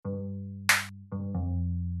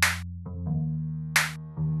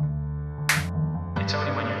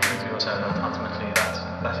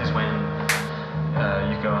that is when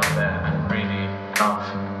you go out there and really love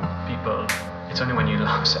people. It's only when you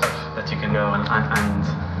love self that you can go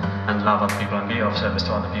and love other people and be of service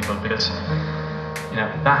to other people, because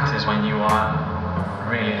that is when you are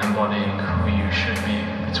really embodying who you should be.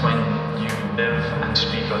 It's when you live and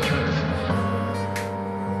speak your truth.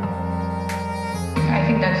 I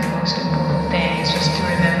think that's the most important thing, is just to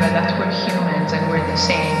remember that we're humans and we're the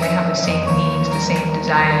same. We have the same needs, the same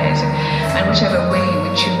desires, and whichever way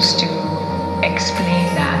we choose to explain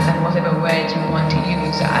that and whatever words we want to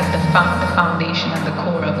use at the foundation and the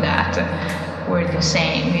core of that, we're the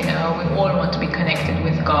same. We all want to be connected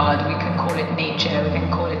with God. We can call it nature, we can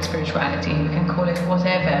call it spirituality, we can call it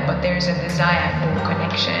whatever, but there's a desire for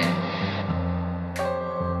connection.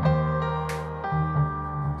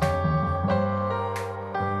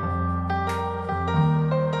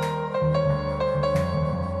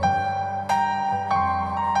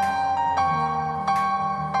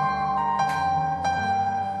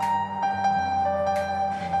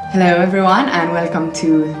 Hello everyone, and welcome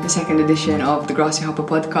to the second edition of the Grasshopper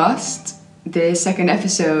podcast. The second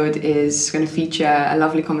episode is going to feature a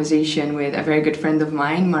lovely conversation with a very good friend of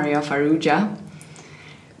mine, Maria Farrugia.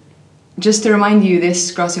 Just to remind you,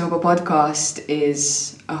 this Grasshopper podcast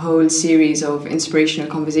is a whole series of inspirational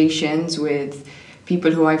conversations with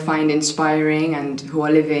people who I find inspiring and who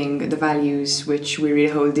are living the values which we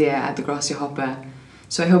really hold dear at the Grasshopper.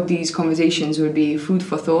 So I hope these conversations will be food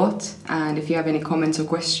for thought, and if you have any comments or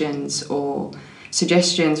questions or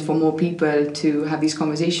suggestions for more people to have these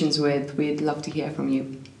conversations with, we'd love to hear from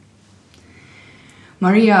you.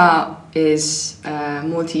 Maria is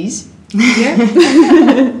Maltese.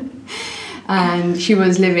 Yeah. And she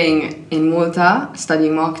was living in Malta,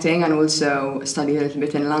 studying marketing, and also studied a little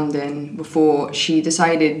bit in London before she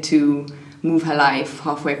decided to move her life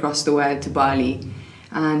halfway across the world to Bali.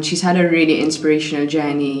 And she's had a really inspirational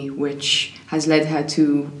journey which has led her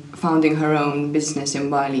to founding her own business in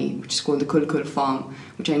Bali, which is called the Kulkul Farm,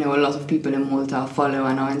 which I know a lot of people in Malta follow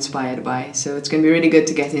and are inspired by. So it's going to be really good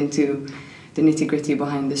to get into the nitty-gritty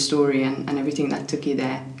behind the story and everything that took you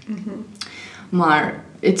there. Mm-hmm. Mar,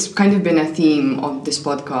 it's kind of been a theme of this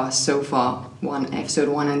podcast so far, episode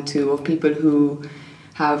 1 and 2, of people who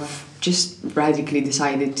have just radically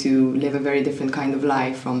decided to live a very different kind of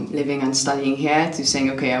life, from living and studying here to saying,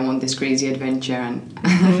 okay, I want this crazy adventure and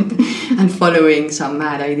and following some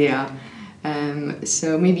mad idea.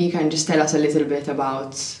 So maybe you can just tell us a little bit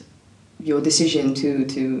about your decision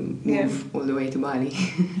to move all the way to Bali.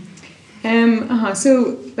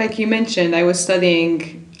 So like you mentioned, I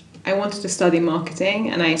wanted to study marketing,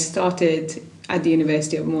 and I started at the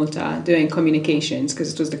University of Malta doing communications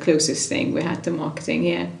because it was the closest thing we had to marketing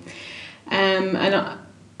here. And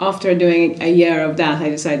after doing a year of that, I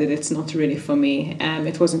decided it's not really for me.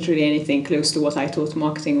 It wasn't really anything close to what I thought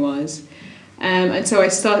marketing was. And so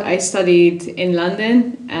I studied in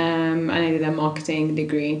London, and I did a marketing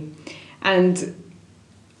degree. And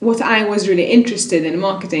what I was really interested in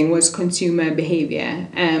marketing was consumer behavior,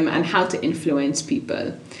 and how to influence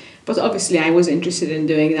people. But obviously I was interested in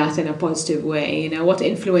doing that in a positive way. What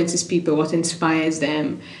influences people, what inspires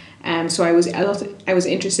them. So I was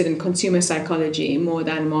interested in consumer psychology more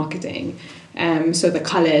than marketing. So the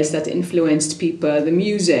colors that influenced people, the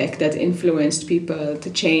music that influenced people to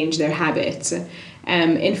change their habits.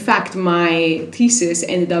 In fact, my thesis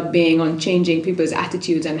ended up being on changing people's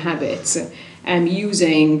attitudes and habits,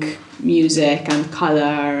 using music and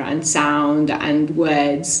color and sound and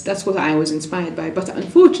words. That's what I was inspired by. But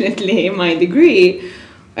unfortunately, my degree,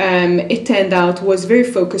 it turned out, was very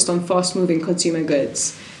focused on fast-moving consumer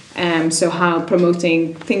goods. So how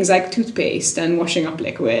promoting things like toothpaste and washing up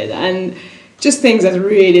liquid and just things that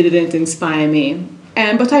really didn't inspire me.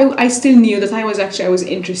 But I still knew that I was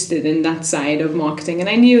interested in that side of marketing, and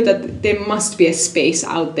I knew that there must be a space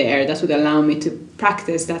out there that would allow me to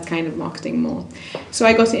practice that kind of marketing more. So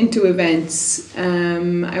I got into events.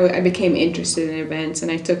 I became interested in events,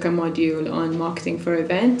 and I took a module on marketing for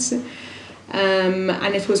events.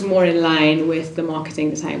 And it was more in line with the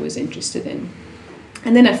marketing that I was interested in.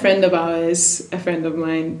 And then a friend of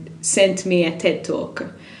mine, sent me a TED Talk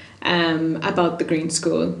about the Green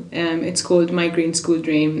School. It's called My Green School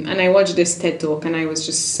Dream. And I watched this TED Talk and I was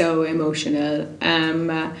just so emotional.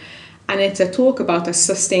 And it's a talk about a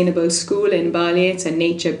sustainable school in Bali. It's a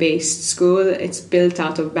nature-based school. It's built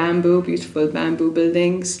out of bamboo, beautiful bamboo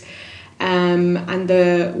buildings. And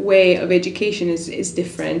the way of education is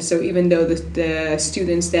different. So even though the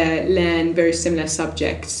students there learn very similar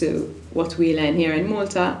subjects to what we learn here in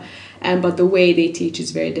Malta, but the way they teach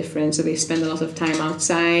is very different. So they spend a lot of time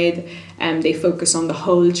outside, and they focus on the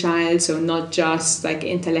whole child, so not just like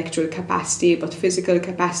intellectual capacity, but physical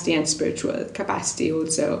capacity and spiritual capacity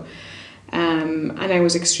also. And I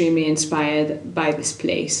was extremely inspired by this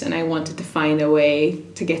place, and I wanted to find a way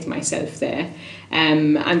to get myself there.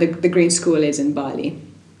 And the Green School is in Bali.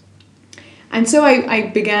 And so I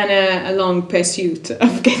began a long pursuit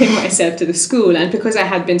of getting myself to the school. And because I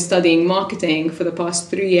had been studying marketing for the past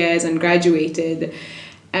 3 years and graduated,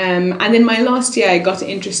 and in my last year I got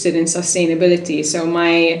interested in sustainability. So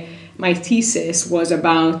my thesis was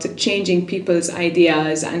about changing people's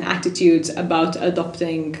ideas and attitudes about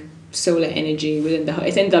adopting solar energy within the home.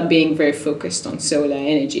 It ended up being very focused on solar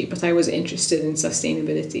energy, but I was interested in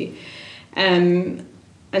sustainability. And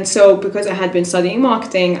so because I had been studying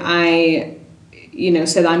marketing, I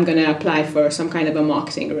said I'm going to apply for some kind of a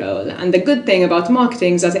marketing role. And the good thing about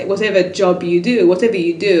marketing is that whatever job you do,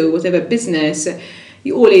 whatever business,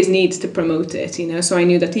 you always need to promote it, So I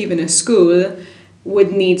knew that even a school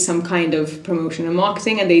would need some kind of promotion and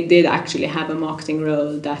marketing, and they did actually have a marketing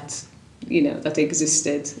role that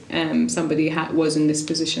existed. Somebody was in this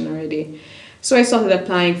position already. So I started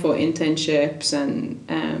applying for internships and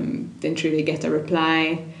didn't really get a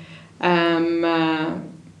reply.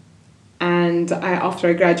 And after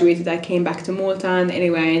I graduated, I came back to Malta, and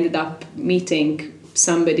anyway, I ended up meeting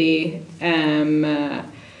somebody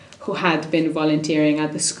who had been volunteering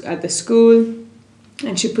at the school,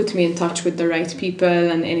 and she put me in touch with the right people.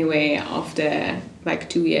 And anyway, after like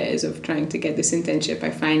 2 years of trying to get this internship,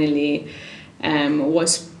 I finally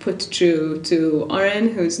was put through to Oren,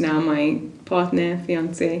 who's now my partner,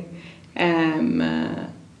 fiance,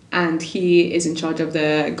 and he is in charge of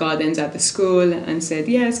the gardens at the school, and said,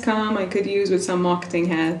 yes, come, I could use with some marketing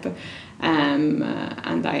help. And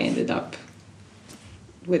I ended up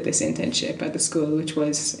with this internship at the school, which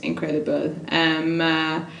was incredible.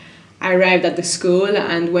 I arrived at the school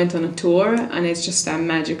and went on a tour, and it's just a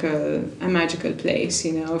magical place,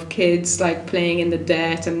 of kids like playing in the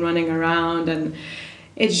dirt and running around. And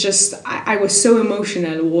it's just, I was so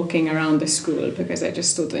emotional walking around the school, because I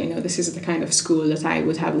just thought, this is the kind of school that I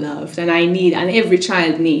would have loved, and every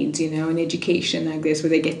child needs, an education like this where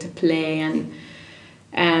they get to play and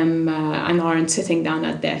aren't sitting down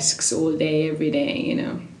at desks all day, every day,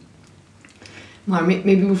 Well,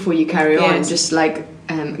 maybe before you carry on, just like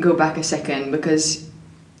go back a second, because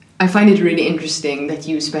I find it really interesting that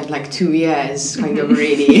you spent like 2 years kind of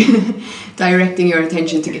really directing your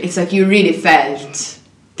attention to, it's like you really felt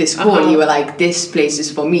this call. You were like, this place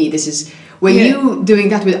is for me. This is, were you doing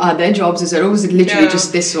that with other jobs as well, or was it literally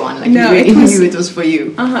just this one? Like you really knew it was for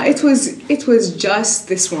you? It was just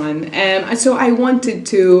this one. And so I wanted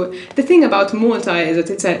to, the thing about Malta is that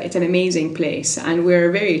it's an amazing place, and we're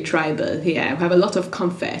very tribal here. We have a lot of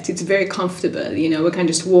comfort. It's very comfortable, we can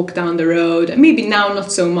just walk down the road. Maybe now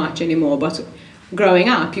not so much anymore, but growing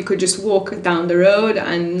up, you could just walk down the road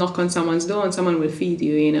and knock on someone's door and someone will feed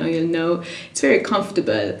you, you'll know. It's very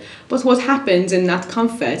comfortable. But what happens in that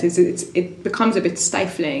comfort is it becomes a bit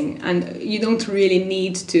stifling, and you don't really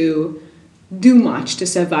need to do much to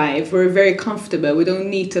survive. We're very comfortable. We don't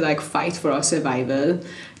need to like fight for our survival.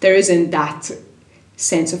 There isn't that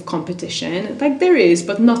sense of competition. Like there is,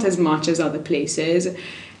 but not as much as other places.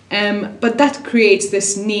 But that creates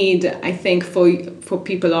this need, I think, for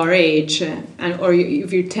people our age, or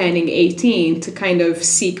if you're turning 18, to kind of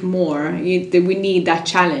seek more. We need that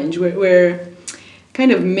challenge. We're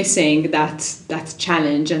kind of missing that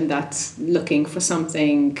challenge and that looking for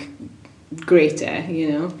something greater,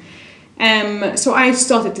 So I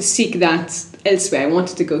started to seek that elsewhere. I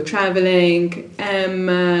wanted to go traveling.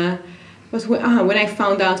 But when I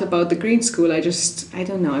found out about the Green School, I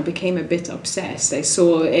don't know, I became a bit obsessed. I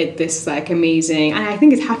saw this like amazing, and I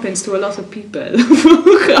think it happens to a lot of people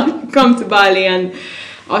who come to Bali and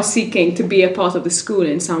are seeking to be a part of the school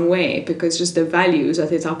in some way, because just the values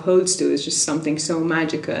that it upholds to is just something so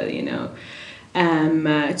magical,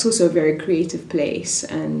 It's also a very creative place,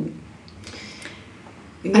 and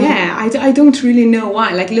I don't really know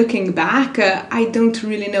why. Like looking back, I don't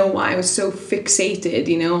really know why I was so fixated,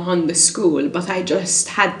 on the school. But I just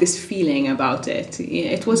had this feeling about it.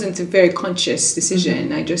 It wasn't a very conscious decision.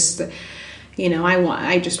 Mm-hmm. I just,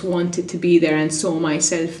 I just wanted to be there and saw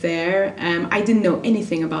myself there. I didn't know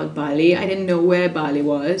anything about Bali. I didn't know where Bali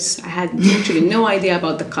was. I had literally no idea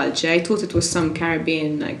about the culture. I thought it was some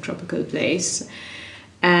Caribbean, like tropical place.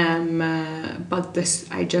 But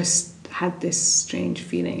I just had this strange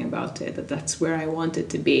feeling about it, that's where I wanted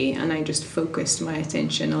to be, and I just focused my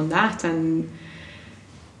attention on that and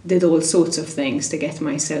did all sorts of things to get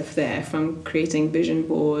myself there, from creating vision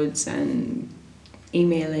boards and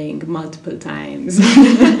emailing multiple times,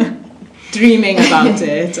 dreaming about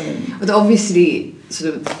it. But obviously,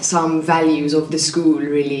 sort of some values of the school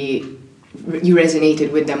really, you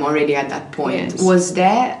resonated with them already at that point. Yes. Was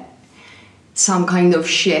there some kind of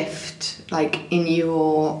shift, like in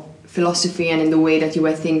your philosophy and in the way that you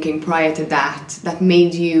were thinking prior to that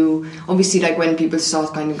made you, obviously, like when people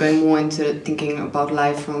start kind of going more into thinking about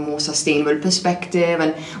life from a more sustainable perspective,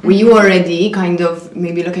 and were you already kind of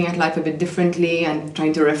maybe looking at life a bit differently and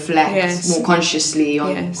trying to reflect Yes. more consciously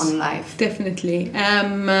on Yes. life? Definitely.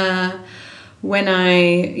 When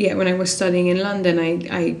I was studying in London,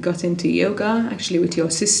 I got into yoga actually with your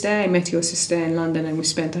sister. I met your sister in London, and we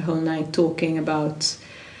spent a whole night talking about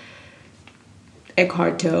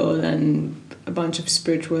Eckhart Tolle and a bunch of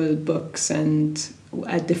spiritual books and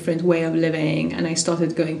a different way of living. And I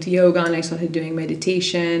started going to yoga, and I started doing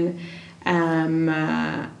meditation. And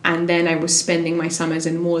then I was spending my summers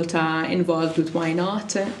in Malta involved with Wine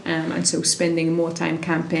Art, and so spending more time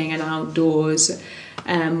camping and outdoors.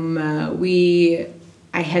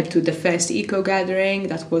 I helped with the first eco gathering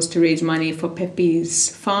that was to raise money for Pepe's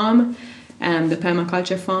farm, the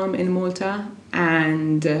permaculture farm in Malta,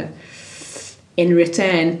 and in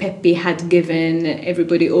return, Pepe had given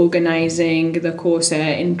everybody organizing the course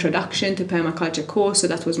an introduction to permaculture course, so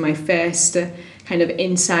that was my first kind of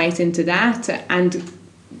insight into that. And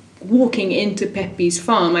walking into Pepe's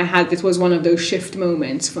farm, it was one of those shift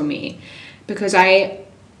moments for me, because I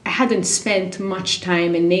hadn't spent much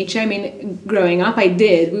time in nature. I mean, growing up, I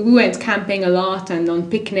did. We went camping a lot and on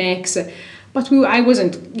picnics, but I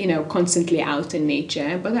wasn't, constantly out in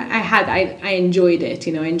nature. But I enjoyed it.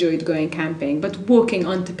 I enjoyed going camping. But walking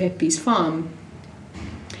onto Pepe's farm,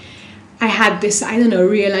 I had this,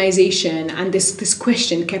 realization, and this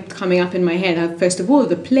question kept coming up in my head. First of all,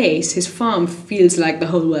 the place, his farm, feels like the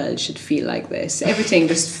whole world should feel like this. Everything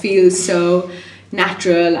just feels so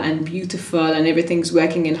natural and beautiful, and everything's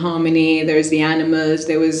working in harmony. There's the animals,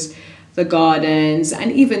 there was the gardens,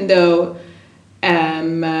 and even though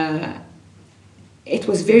it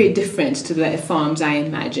was very different to the farms I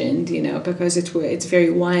imagined, because it's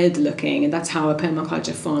very wild looking, and that's how a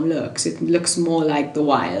permaculture farm looks. It looks more like the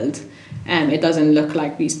wild. It doesn't look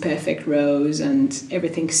like these perfect rows and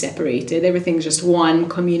everything's separated. Everything's just one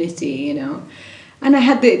community, And I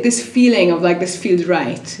had this feeling of like, this feels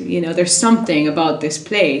right. There's something about this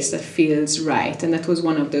place that feels right. And that was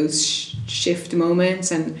one of those shift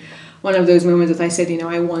moments, and one of those moments that I said,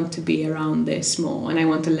 I want to be around this more, and I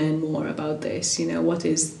want to learn more about this. What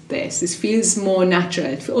is this? This feels more natural.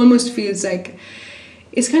 It almost feels like,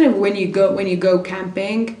 it's kind of when you go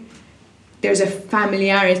camping, there's a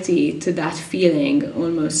familiarity to that feeling,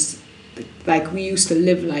 almost like we used to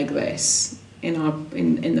live like this in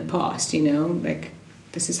the past, like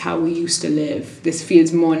this is how we used to live. This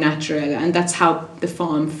feels more natural, and that's how the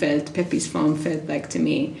farm felt. Pepe's farm felt like to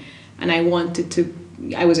me, and I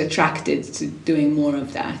was attracted to doing more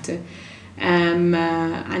of that. And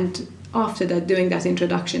after that, doing that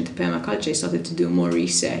introduction to permaculture, I started to do more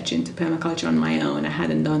research into permaculture on my own. I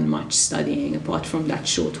hadn't done much studying apart from that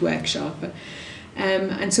short workshop.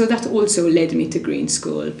 And so that also led me to Green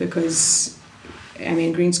School, because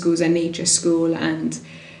Green School is a nature school, and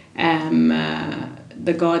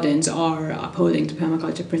the gardens are upholding to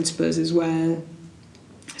permaculture principles as well.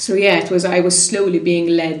 So yeah, I was slowly being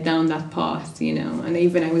led down that path, and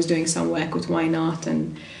even I was doing some work with Wine Art,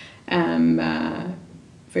 and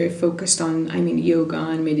very focused on, yoga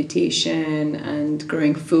and meditation and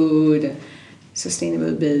growing food,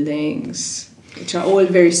 sustainable buildings, which are all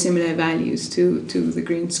very similar values to the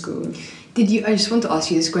Green School. I just want to ask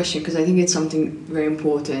you this question, because I think it's something very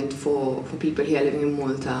important for people here living in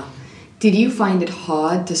Malta. Did you find it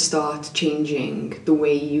hard to start changing the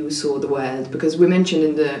way you saw the world? Because we mentioned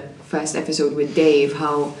in the first episode with Dave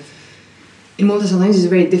how in Malta sometimes it's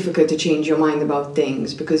very difficult to change your mind about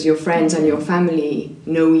things, because your friends and your family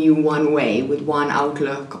know you one way with one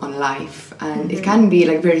outlook on life, and it can be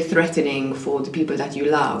like very threatening for the people that you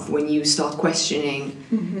love when you start questioning,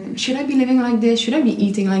 should I be living like this? Should I be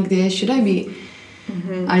eating like this? Should I be...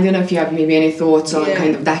 I don't know if you have maybe any thoughts on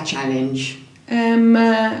kind of that challenge.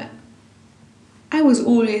 I was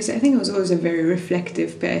always a very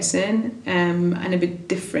reflective person, and a bit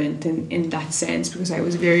different in that sense, because I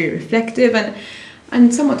was very reflective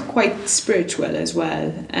and somewhat quite spiritual as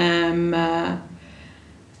well, and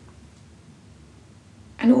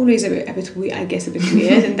always a bit weird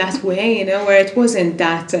in that way, where it wasn't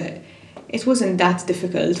that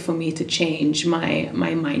difficult for me to change my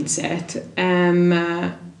mindset.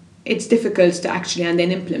 It's difficult to actually and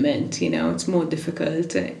then implement, it's more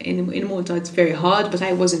difficult. In Malta it's very hard, but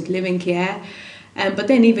I wasn't living here. But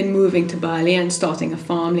then even moving to Bali and starting a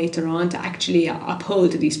farm later on to actually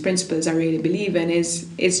uphold these principles I really believe in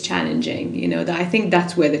is challenging. You know, that I think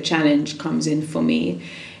that's where the challenge comes in for me,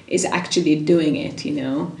 is actually doing it, you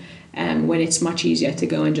know. When it's much easier to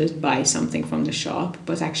go and just buy something from the shop,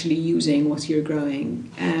 but actually using what you're growing.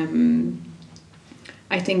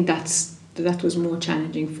 I think that was more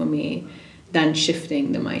challenging for me than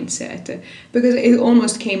shifting the mindset, because it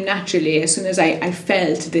almost came naturally as soon as I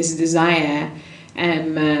felt this desire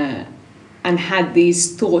and had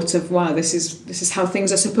these thoughts of, wow, this is how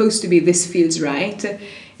things are supposed to be, this feels right.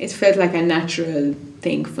 It felt like a natural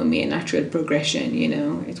thing for me, a natural progression, you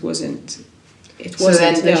know. It wasn't so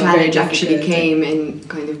then the challenge actually came in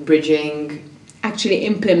kind of bridging, actually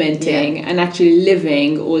implementing and actually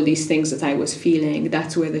living all these things that I was feeling.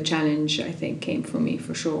 That's where the challenge, I think, came for me,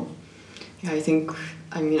 for sure. Yeah,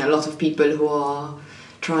 I mean, a lot of people who are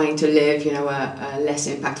trying to live, you know, a less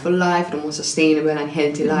impactful life, a more sustainable and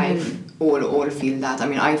healthy life, all feel that. I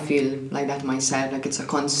mean, I feel like that myself, like it's a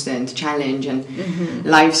constant challenge, and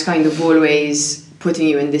life's kind of always putting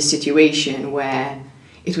you in this situation where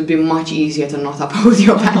it would be much easier to not uphold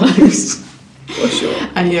your values. For sure.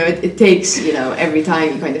 And, you know, it takes, you know, every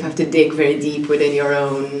time you kind of have to dig very deep within your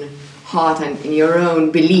own heart and in your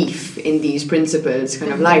own belief in these principles.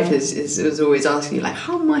 Kind of life is always asking you, like,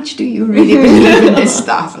 how much do you really believe in this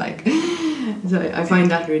stuff? Like, so I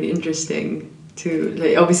find that really interesting too.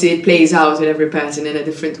 Like, obviously it plays out with every person in a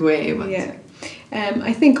different way. But yeah.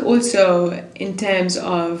 I think also in terms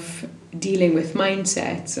of dealing with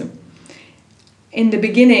mindsets, in the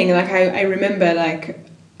beginning, like I remember, like,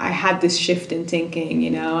 I had this shift in thinking, you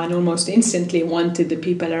know, and almost instantly wanted the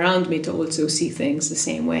people around me to also see things the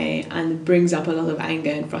same way, and it brings up a lot of anger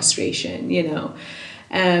and frustration, you know.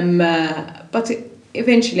 But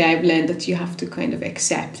eventually I've learned that you have to kind of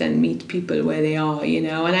accept and meet people where they are, you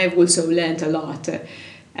know, and I've also learned a lot.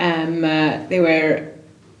 There were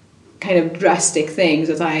kind of drastic things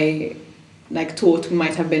that I thought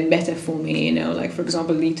might have been better for me, you know, like, for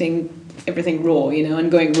example, eating everything raw, you know,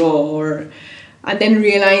 and going raw, and then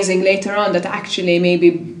realizing later on that actually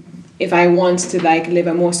maybe if I want to live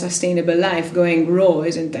a more sustainable life, going raw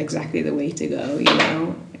isn't exactly the way to go, you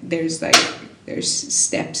know. There's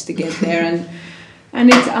steps to get there, and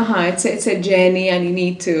it's a journey, and you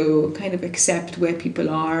need to kind of accept where people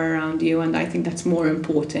are around you, and I think that's more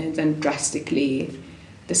important than drastically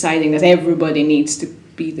deciding that everybody needs to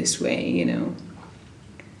be this way, you know.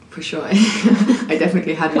 For sure. I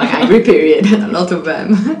definitely had my angry period and a lot of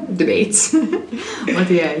debates. But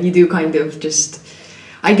yeah, you do kind of just,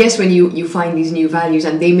 I guess when you find these new values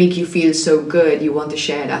and they make you feel so good, you want to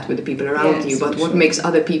share that with the people around you. But what makes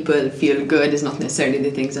other people feel good is not necessarily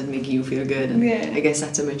the things that make you feel good. And I guess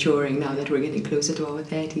that's a maturing now that we're getting closer to our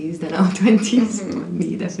 30s than our 20s.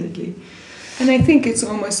 Me, definitely. And I think it's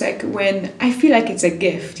almost like when I feel like it's a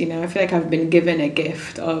gift, you know, I feel like I've been given a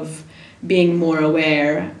gift of being more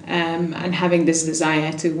aware and having this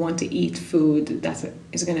desire to want to eat food that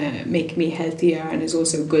is going to make me healthier and is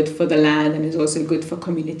also good for the land and is also good for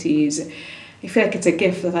communities. I feel like it's a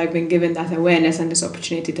gift that I've been given, that awareness and this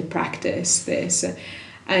opportunity to practice this.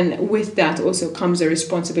 And with that also comes a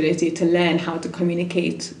responsibility to learn how to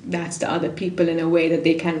communicate that to other people in a way that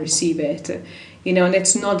they can receive it. You know, and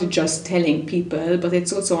it's not just telling people, but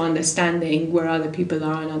it's also understanding where other people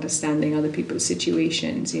are and understanding other people's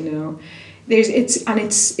situations, you know. It's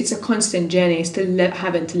a constant journey. I still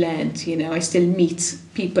haven't learned, you know. I still meet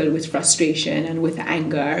people with frustration and with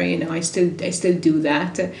anger, you know. I still do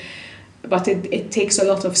that. But it takes a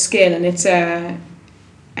lot of skill, and it's an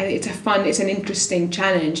interesting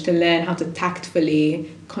challenge to learn how to tactfully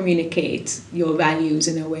communicate your values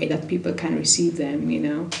in a way that people can receive them, you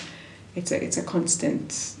know. It's a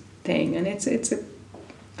constant thing, and it's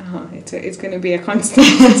going to be a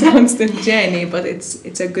constant journey, but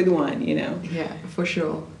it's a good one, you know. Yeah, for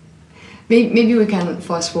sure. Maybe we can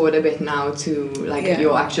fast forward a bit now to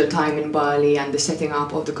your actual time in Bali and the setting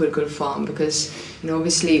up of the Kulkul farm, because, you know,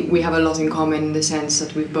 obviously we have a lot in common in the sense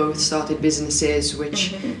that we've both started businesses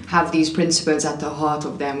which have these principles at the heart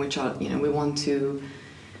of them, which are, you know, we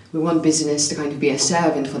want business to kind of be a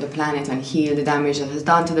servant for the planet and heal the damage that has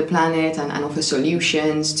done to the planet, and offer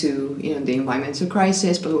solutions to, you know, the environmental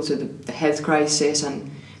crisis, but also the health crisis,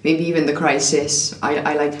 and maybe even the crisis.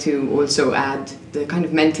 I like to also add the kind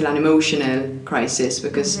of mental and emotional crisis,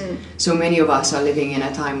 because so many of us are living in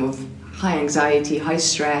a time of high anxiety, high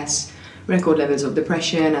stress, record levels of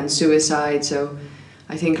depression and suicide. So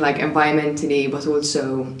I think, like, environmentally, but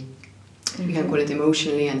also we can call it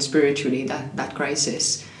emotionally and spiritually, that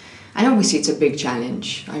crisis. And obviously it's a big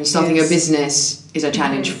challenge. I mean, starting a business is a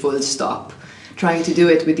challenge, full stop. trying to do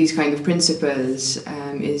it with these kind of principles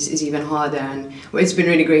is even harder. And it's been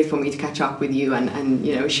really great for me to catch up with you and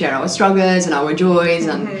you know, share our struggles and our joys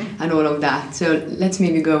and all of that. So let's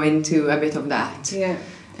maybe go into a bit of that. Yeah.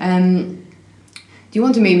 Do you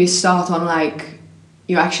want to maybe start on like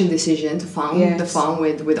your actual decision to found the farm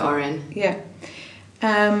with Oren? Yeah.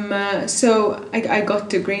 So I got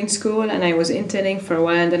to Green School and I was interning for a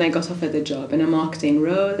while, and then I got offered a job in a marketing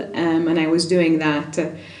role, and I was doing that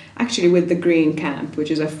actually with the Green Camp,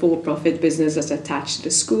 which is a for-profit business that's attached to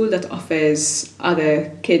the school that offers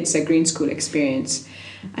other kids a Green School experience.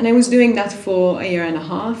 And I was doing that for a year and a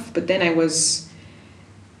half, but then I was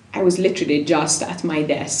literally just at my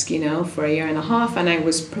desk, you know, for a year and a half, and I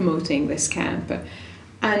was promoting this camp.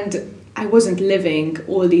 And I wasn't living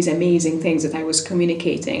all these amazing things that I was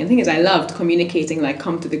communicating. And the thing is, I loved communicating, like,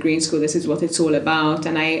 come to the Green School, this is what it's all about.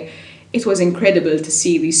 And it was incredible to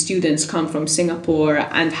see these students come from Singapore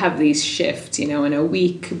and have these shifts, you know, in a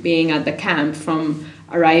week being at the camp, from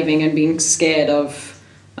arriving and being scared of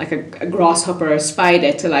like a grasshopper or a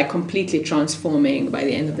spider to like completely transforming by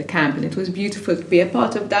the end of the camp. And it was beautiful to be a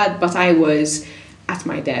part of that, but I was at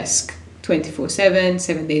my desk 24/7,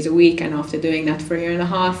 7 days a week. And after doing that for a year and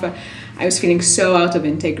a half, I was feeling so out of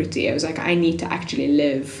integrity. I was like, I need to actually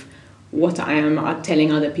live what I am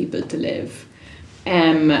telling other people to live.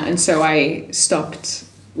 And so I stopped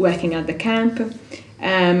working at the camp.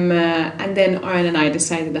 And then Oren and I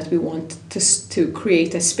decided that we wanted to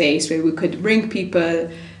create a space where we could bring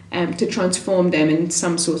people to transform them in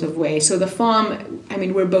some sort of way. So the farm, I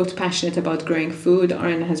mean, we're both passionate about growing food.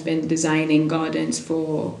 Oren has been designing gardens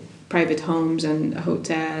for private homes and a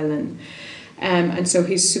hotel, and so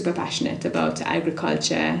he's super passionate about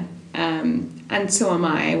agriculture. And so am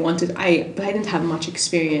I. But I didn't have much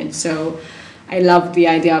experience, so I loved the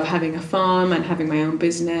idea of having a farm and having my own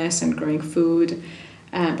business and growing food.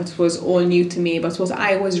 But it was all new to me. But what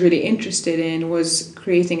I was really interested in was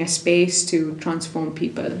creating a space to transform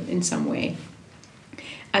people in some way.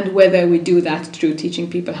 And whether we do that through teaching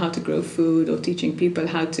people how to grow food, or teaching people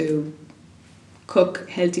how to cook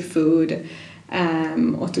healthy food,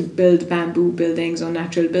 or to build bamboo buildings or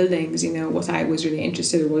natural buildings, you know, what I was really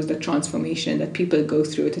interested in was the transformation that people go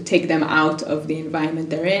through to take them out of the environment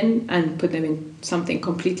they're in and put them in something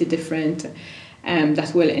completely different, that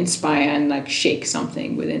will inspire and like shake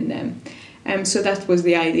something within them. So that was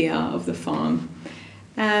the idea of the farm.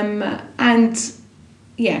 And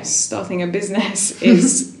yes, starting a business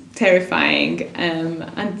is terrifying.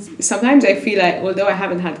 And sometimes I feel like, although I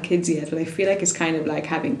haven't had kids yet, but I feel like it's kind of like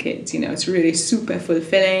having kids, you know, it's really super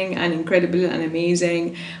fulfilling and incredible and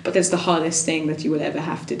amazing, but it's the hardest thing that you will ever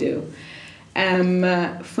have to do.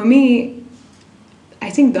 For me, I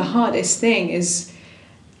think the hardest thing is,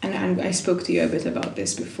 and I spoke to you a bit about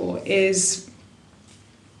this before, is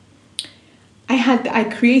I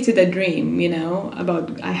created a dream, you know,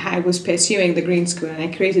 I was pursuing the Green School, and I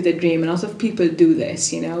created a dream. And a lot of people do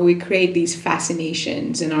this, you know, we create these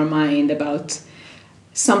fascinations in our mind about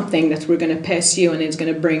something that we're going to pursue and it's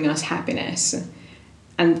going to bring us happiness.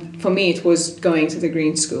 And for me, it was going to the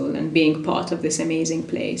Green School and being part of this amazing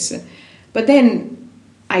place. But then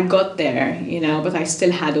I got there, you know, but I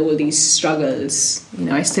still had all these struggles, you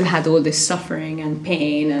know, I still had all this suffering and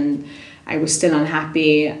pain, and I was still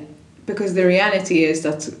unhappy, because the reality is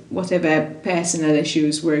that whatever personal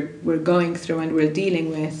issues we're going through and we're dealing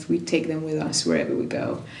with, we take them with us wherever we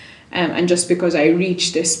go. And just because I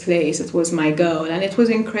reached this place, it was my goal, and it was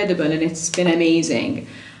incredible, and it's been amazing,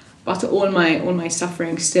 but all my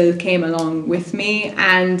suffering still came along with me,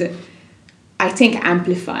 and I think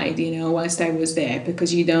amplified, you know, whilst I was there,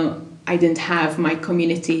 because I didn't have my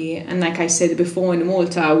community. And like I said before, in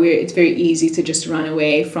Malta, it's very easy to just run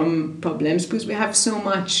away from problems because we have so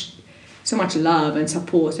much love and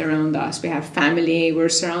support around us. We have family, we're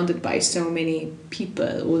surrounded by so many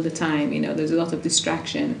people all the time, you know, there's a lot of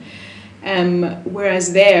distraction.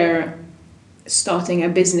 Whereas there, starting a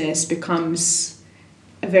business becomes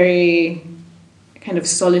a very kind of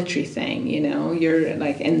solitary thing, you know, you're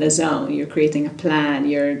like in the zone, you're creating a plan,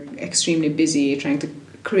 you're extremely busy, you're trying to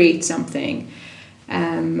create something.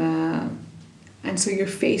 And so you're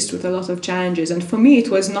faced with a lot of challenges. And for me, it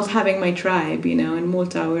was not having my tribe, you know, in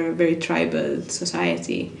Malta, we're a very tribal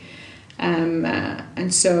society.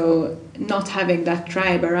 And so not having that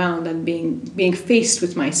tribe around and being faced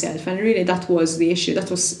with myself. And really that was the issue.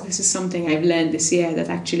 This is something I've learned this year, that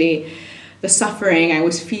actually the suffering I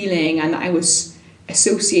was feeling, and I was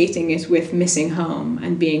associating it with missing home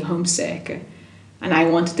and being homesick. And I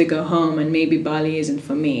wanted to go home, and maybe Bali isn't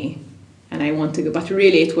for me. And I want to go, but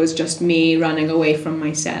really it was just me running away from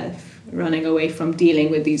myself, running away from dealing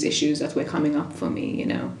with these issues that were coming up for me, you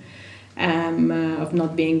know. of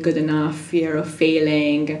not being good enough, fear of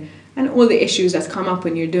failing, and all the issues that come up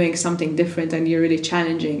when you're doing something different and you're really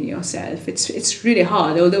challenging yourself. It's really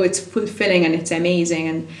hard, although it's fulfilling and it's amazing,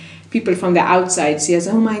 and people from the outside see as,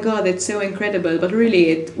 oh my God, it's so incredible, but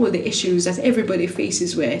really all the issues that everybody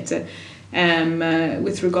faces with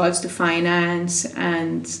regards to finance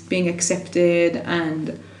and being accepted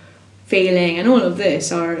and failing and all of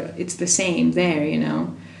this, it's the same there, you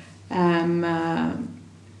know.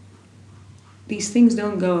 These things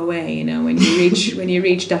don't go away, you know, when you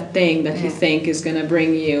reach that thing that you think is going to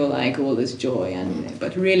bring you like all this joy,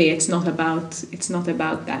 but really it's not about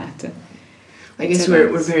that. I guess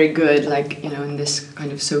we're very good, like, you know, in this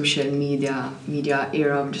kind of social media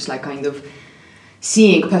era of just like kind of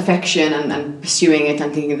seeing perfection and pursuing it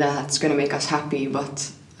and thinking that that's going to make us happy.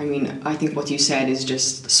 But I mean, I think what you said is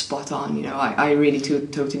just spot on. You know, I really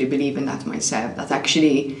totally believe in that myself. That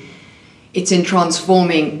actually, it's in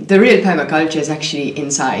transforming. The real permaculture is actually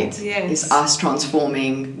inside. Yes. It's us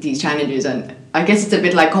transforming these challenges, and I guess it's a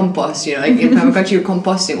bit like compost. You know, like in permaculture, you're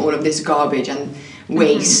composting all of this garbage and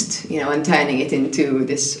waste, you know, and turning it into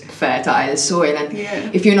this fertile soil. And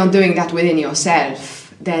if you're not doing that within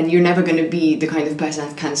yourself, then you're never going to be the kind of person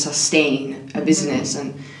that can sustain a business.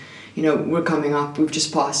 And you know, we've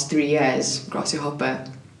just passed 3 years, Grassy Hopper,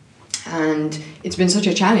 and it's been such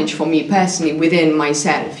a challenge for me personally within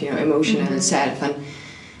myself, you know, emotional self. And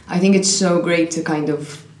I think it's so great to kind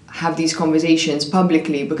of have these conversations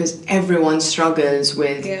publicly, because everyone struggles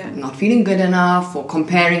with not feeling good enough or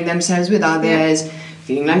comparing themselves with others,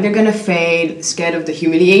 feeling like they're going to fail, scared of the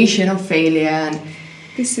humiliation of failure. And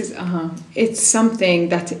this is it's something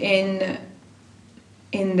that in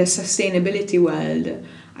the sustainability world,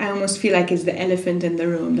 I almost feel like it's the elephant in the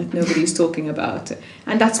room that nobody's talking about.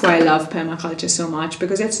 And that's why I love permaculture so much,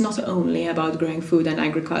 because it's not only about growing food and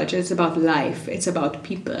agriculture, it's about life, it's about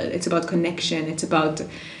people, it's about connection, it's about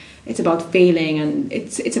failing, and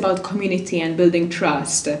it's about community and building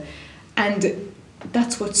trust. And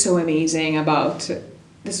that's what's so amazing about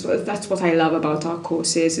this. That's what I love about our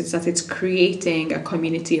courses. It's that it's creating a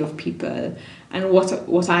community of people. And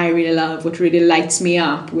what I really love, what really lights me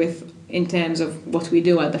up in terms of what we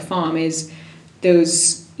do at the farm, is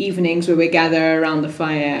those evenings where we gather around the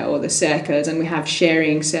fire or the circles, and we have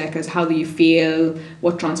sharing circles. How do you feel?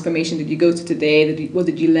 What transformation did you go to today? What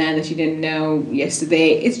did you learn that you didn't know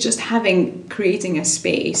yesterday? It's just creating a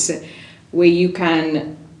space where you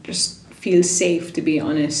can just feel safe to be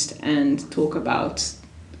honest and talk about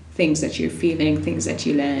things that you're feeling, things that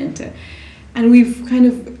you learned. And we've kind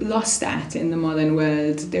of lost that in the modern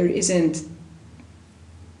world. There isn't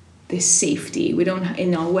this safety. We don't,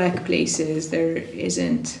 in our workplaces, there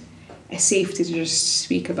isn't a safety to just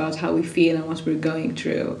speak about how we feel and what we're going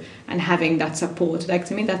through, and having that support. Like,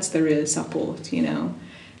 to me, that's the real support, you know,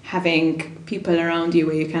 having people around you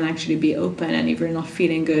where you can actually be open, and if you're not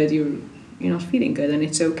feeling good, you're not feeling good, and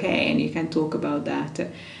it's okay, and you can talk about that.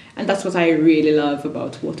 And that's what I really love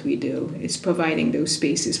about what we do, is providing those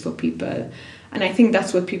spaces for people. And I think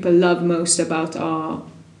that's what people love most about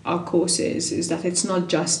our courses, is that it's not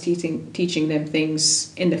just teaching them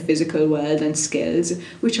things in the physical world and skills,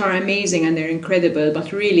 which are amazing and they're incredible,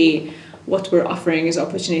 but really what we're offering is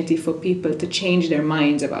opportunity for people to change their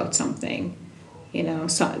minds about something, you know,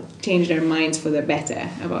 change their minds for the better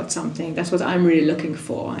about something. That's what I'm really looking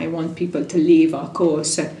for. I want people to leave our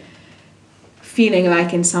course feeling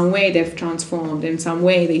like in some way they've transformed, in some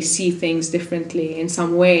way they see things differently, in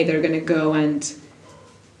some way they're going to go and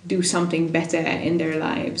do something better in their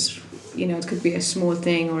lives. You know, it could be a small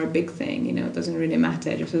thing or a big thing, you know, it doesn't really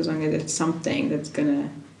matter, just as long as it's something that's gonna,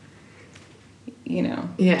 you know,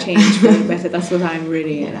 change for the better. That's what I'm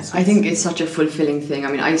really I think it's such a fulfilling thing.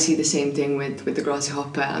 I mean, I see the same thing with the Grassy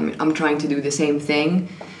Hopper. I mean, I'm trying to do the same thing,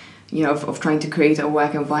 you know, of trying to create a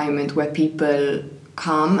work environment where people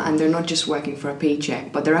come and they're not just working for a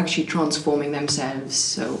paycheck, but they're actually transforming themselves.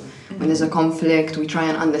 So when there's a conflict, we try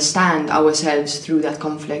and understand ourselves through that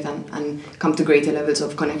conflict and come to greater levels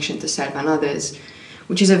of connection to self and others,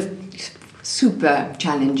 which is a super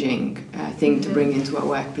challenging thing to bring into a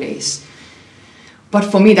workplace. But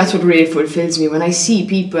for me, that's what really fulfills me. When I see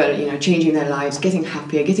people, you know, changing their lives, getting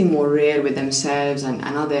happier, getting more real with themselves and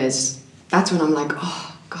others, that's when I'm like, oh,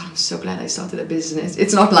 God, I'm so glad I started a business.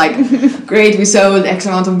 It's not like, great, we sold X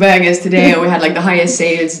amount of burgers today, or we had like the highest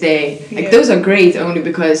sales day. Like those are great only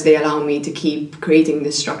because they allow me to keep creating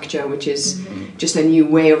this structure, which is just a new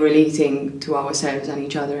way of relating to ourselves and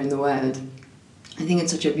each other in the world. I think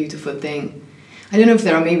it's such a beautiful thing. I don't know if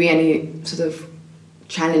there are maybe any sort of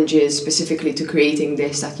challenges specifically to creating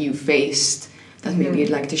this that you faced that maybe you'd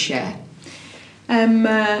like to share.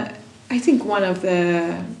 I think one of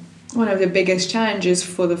the one of the biggest challenges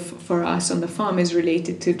for us on the farm is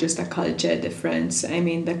related to just a culture difference. I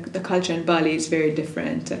mean, the culture in Bali is very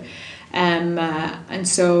different, and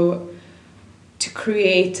so to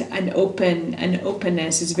create an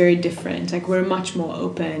openness is very different. Like, we're much more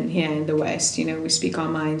open here in the West. You know, we speak our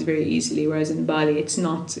minds very easily, whereas in Bali, it's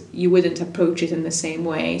not. You wouldn't approach it in the same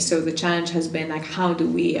way. So the challenge has been like, how do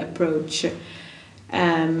we approach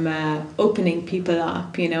opening people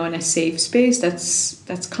up, you know, in a safe space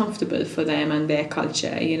that's comfortable for them and their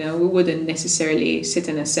culture. You know, we wouldn't necessarily sit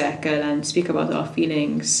in a circle and speak about our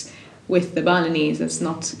feelings with the Balinese. That's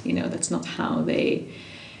not, you know, that's not how they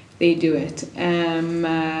do it.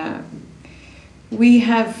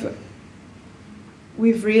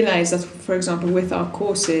 We've realized that, for example, with our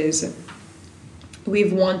courses,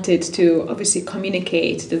 we've wanted to obviously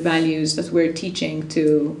communicate the values that we're teaching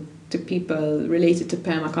to people related to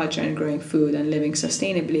permaculture and growing food and living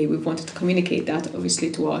sustainably. We've wanted to communicate that obviously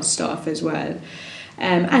to our staff as well,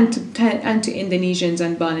 and to Indonesians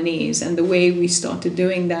and Balinese. And the way we started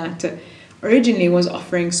doing that originally was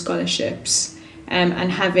offering scholarships, and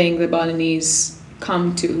having the Balinese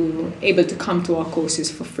able to come to our courses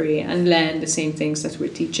for free and learn the same things that we're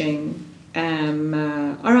teaching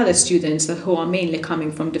our other students who are mainly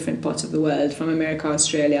coming from different parts of the world, from America,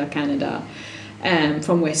 Australia, Canada,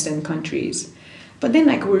 from Western countries. But then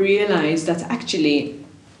we realized that actually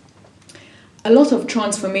a lot of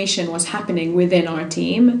transformation was happening within our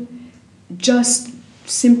team just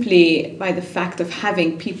simply by the fact of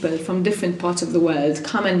having people from different parts of the world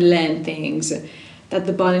come and learn things that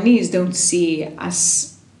the Balinese don't see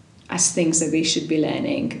as things that they should be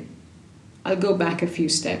learning. I'll go back a few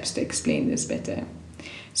steps to explain this better.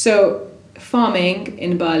 So farming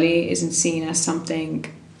in Bali isn't seen as something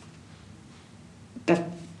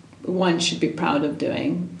that one should be proud of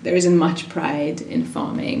doing. There isn't much pride in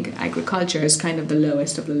farming. Agriculture is kind of the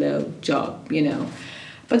lowest of the low job, you know.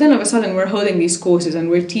 But then all of a sudden we're holding these courses and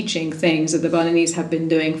we're teaching things that the Balinese have been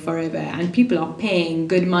doing forever, and people are paying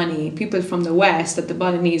good money, people from the West that the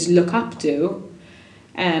Balinese look up to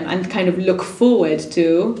and kind of look forward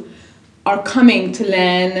to, are coming to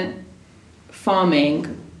learn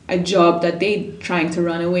farming, a job that they're trying to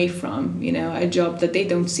run away from, you know, a job that they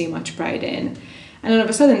don't see much pride in. And all of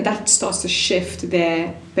a sudden that starts to shift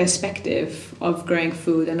their perspective of growing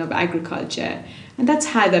food and of agriculture. And that's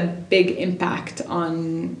had a big impact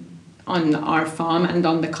on our farm and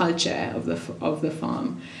on the culture of the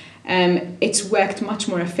farm. It's worked much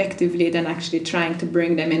more effectively than actually trying to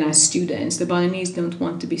bring them in as students. The Balinese don't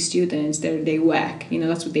want to be students, they work, you know,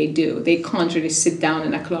 that's what they do. They can't really sit down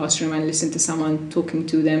in a classroom and listen to someone talking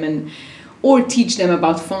to them or teach them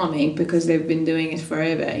about farming because they've been doing it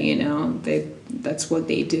forever, you know, that's what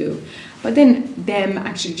they do. But then them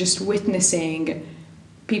actually just witnessing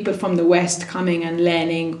people from the West coming and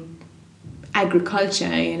learning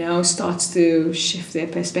agriculture, you know, starts to shift their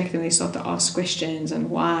perspective. They start to ask questions and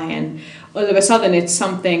why, and all of a sudden it's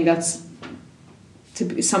something that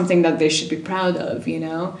they should be proud of, you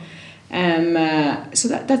know. So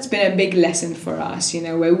that's been a big lesson for us, you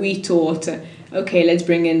know, where we taught, okay, let's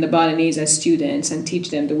bring in the Balinese as students and teach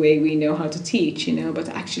them the way we know how to teach, you know, but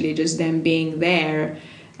actually just them being there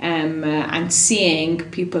and seeing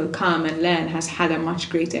people come and learn has had a much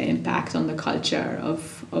greater impact on the culture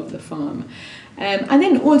of the farm. And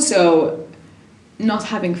then also not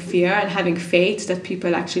having fear and having faith that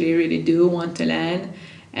people actually really do want to learn.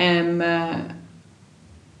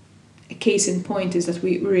 A case in point is that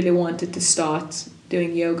we really wanted to start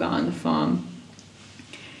doing yoga on the farm.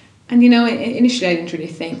 And, you know, initially I didn't really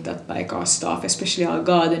think that our staff, especially our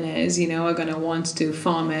gardeners, you know,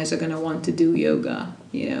 farmers are going to want to do yoga,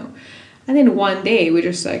 you know. And then one day we're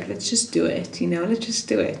just like, let's just do it, you know, let's just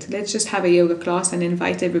do it. Let's just have a yoga class and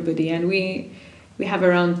invite everybody. And we have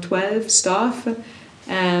around 12 staff.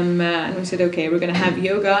 And we said, okay, we're going to have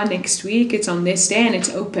yoga next week. It's on this day and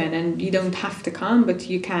it's open and you don't have to come, but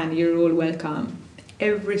you can. You're all welcome.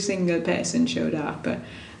 Every single person showed up.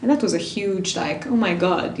 And that was a huge, oh my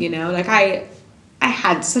God, you know, I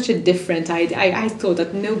had such a different idea. I thought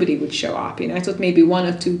that nobody would show up, you know. I thought maybe one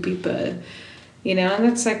or two people, you know, and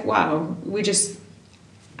that's wow, we just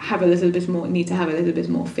need to have a little bit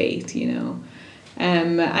more faith, you know.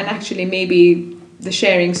 And actually maybe the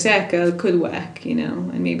sharing circle could work, you know,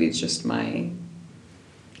 and maybe it's just my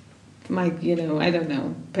you know, I don't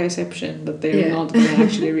know, perception that they're not going to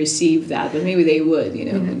actually receive that, but maybe they would, you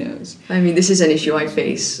know, who knows. I mean, this is an issue I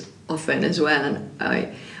face often as well, and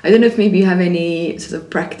I don't know if maybe you have any sort of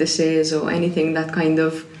practices or anything that kind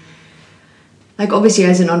of like obviously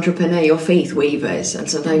as an entrepreneur your faith wavers, and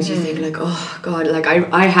sometimes you think like, oh God, like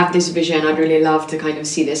I have this vision, I'd really love to kind of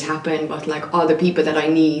see this happen, but like are the people that I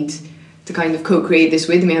need to kind of co-create this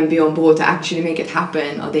with me and be on board to actually make it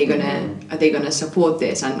happen, are they gonna support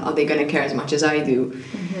this, and are they gonna care as much as I do?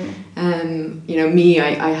 You know, me,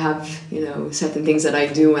 I have, you know, certain things that I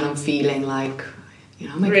do when I'm feeling like, you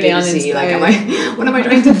know, am I really crazy? Like, what am I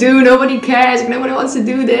trying to do? Nobody cares. Like, nobody wants to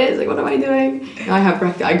do this. Like, what am I doing? I have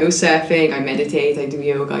practice. I go surfing. I meditate. I do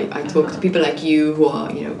yoga. I talk to people like you who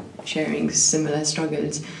are, you know, sharing similar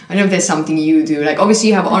struggles. I don't know if there's something you do. Like, obviously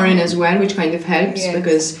you have Oren as well, which kind of helps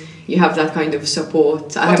because you have that kind of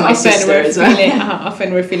support. I have my sister as well.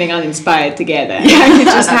 Often we're feeling uninspired together. Yeah, it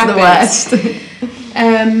just happens. The worst.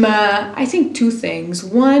 I think two things.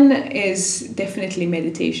 One is definitely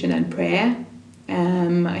meditation and prayer.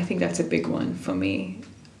 I think that's a big one for me.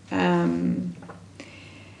 And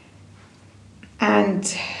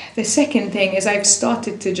the second thing is I've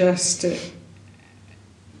started to just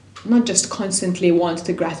not just constantly want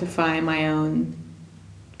to gratify my own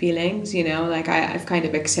feelings, you know, like I've kind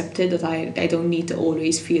of accepted that I don't need to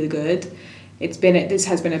always feel good. This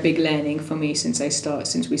has been a big learning for me since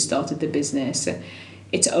we started the business.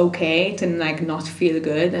 It's okay to like not feel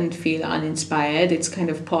good and feel uninspired. It's kind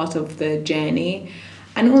of part of the journey.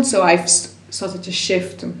 And also I've started to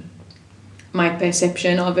shift my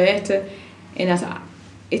perception of it in that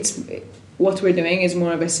it's what we're doing is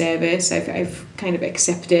more of a service. I've kind of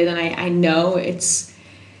accepted, and I know it's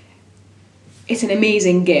an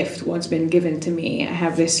amazing gift what's been given to me. I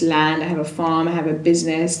have this land, I have a farm, I have a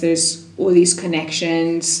business, there's all these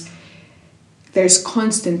connections. There's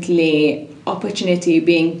constantly opportunity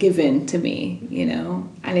being given to me, you know,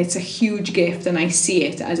 and it's a huge gift, and I see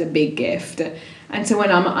it as a big gift. And so when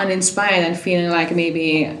I'm uninspired and feeling like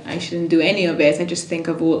maybe I shouldn't do any of it, I just think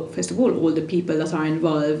of first of all the people that are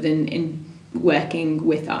involved in working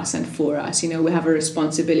with us and for us. You know, we have a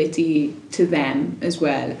responsibility to them as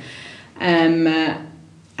well. And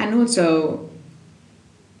also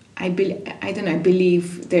I believe that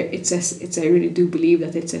I really do believe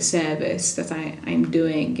that it's a service that I'm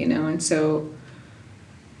doing, you know, and so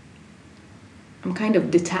I'm kind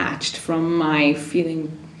of detached from my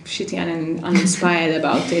feeling shitty and uninspired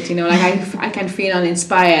about it, you know, like I can feel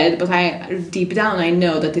uninspired, but deep down I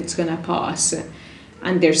know that it's gonna pass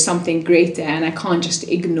and there's something greater, and I can't just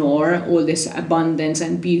ignore all this abundance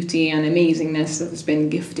and beauty and amazingness that has been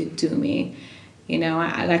gifted to me. You know,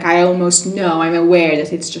 I almost know, I'm aware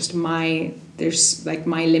that it's just there's like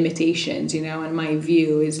my limitations, you know, and my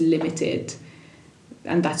view is limited.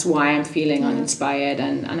 And that's why I'm feeling uninspired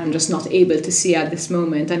and I'm just not able to see at this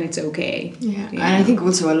moment, and it's okay. Yeah, and I think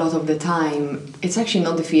also a lot of the time, it's actually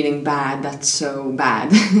not the feeling bad that's so bad.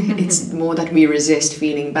 It's more that we resist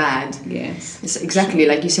feeling bad. Yes. It's exactly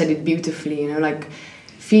like you said it beautifully, you know, like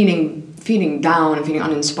feeling down and feeling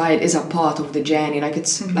uninspired is a part of the journey. Like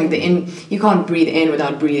it's like you can't breathe in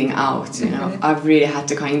without breathing out, you know. I've really had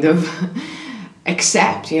to kind of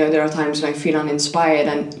accept, you know, there are times when I feel uninspired,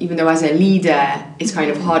 and even though as a leader it's kind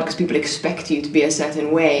of hard because people expect you to be a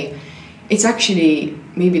certain way, it's actually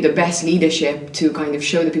maybe the best leadership to kind of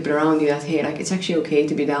show the people around you that, hey, like it's actually okay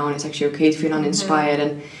to be down, it's actually okay to feel uninspired.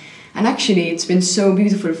 And actually it's been so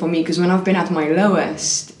beautiful for me, because when I've been at my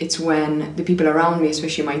lowest, it's when the people around me,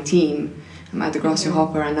 especially my team, I'm at the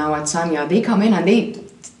Grasshopper and now at Sanya, they come in and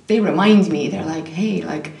they remind me, they're like, hey,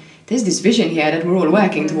 like there's this vision here that we're all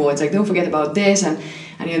working towards, like don't forget about this, and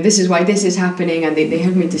you know, this is why this is happening, and they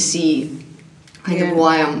help me to see kind of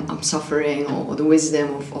why I'm suffering, or the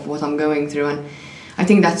wisdom of what I'm going through. And I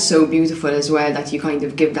think that's so beautiful as well, that you kind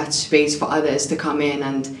of give that space for others to come in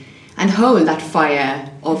and hold that fire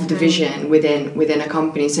of the vision within a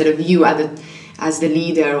company, instead of you as the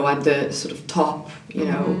leader or at the sort of top, you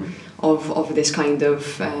know, of this kind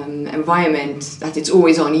of environment, that it's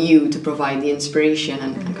always on you to provide the inspiration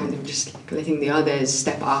and kind of just letting the others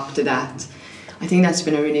step up to that. I think that's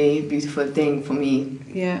been a really beautiful thing for me.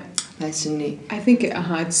 Yeah. Personally. I think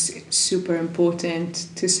it's super important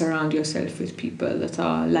to surround yourself with people that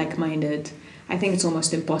are like-minded. I think it's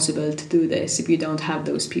almost impossible to do this if you don't have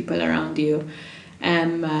those people around you.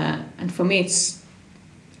 And for me, it's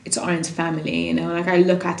Oren's family, you know, like I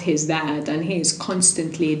look at his dad and he's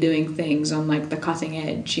constantly doing things on like the cutting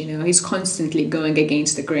edge, you know, he's constantly going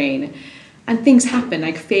against the grain, and things happen,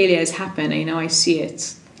 like failures happen, you know, I see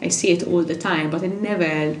it all the time, but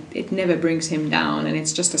it never brings him down, and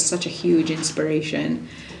it's just such a huge inspiration.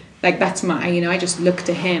 Like that's I just look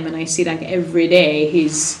to him and I see like every day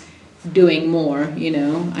he's doing more, you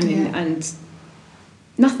know, and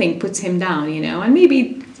nothing puts him down, you know, and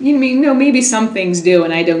maybe some things do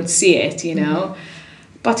and I don't see it, you know,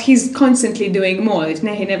 but he's constantly doing more.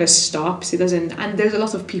 He never stops. He doesn't. And there's a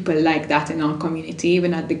lot of people like that in our community,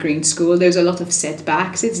 even at the Green School. There's a lot of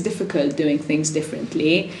setbacks. It's difficult doing things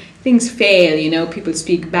differently. Things fail, you know. People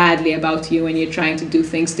speak badly about you when you're trying to do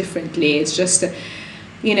things differently. It's just,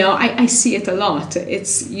 you know, I see it a lot.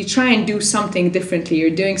 It's, you try and do something differently.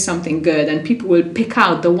 You're doing something good, and people will pick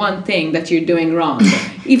out the one thing that you're doing wrong,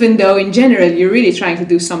 even though in general you're really trying to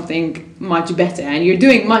do something much better, and you're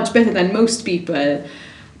doing much better than most people.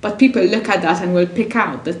 But people look at that and will pick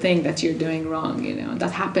out the thing that you're doing wrong, you know.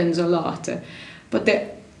 That happens a lot. But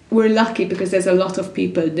we're lucky because there's a lot of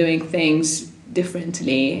people doing things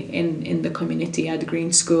differently in the community at the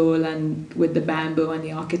Green School and with the bamboo and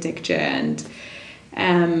the architecture.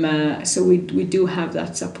 And so we do have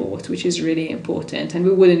that support, which is really important. And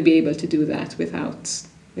we wouldn't be able to do that without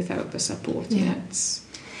the support. Yeah. You know,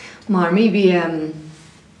 Mar, maybe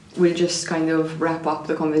we'll just kind of wrap up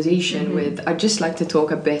the conversation with, I'd just like to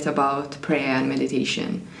talk a bit about prayer and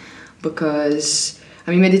meditation, because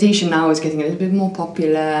I mean, meditation now is getting a little bit more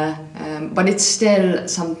popular, but it's still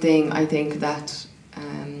something I think that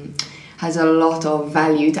has a lot of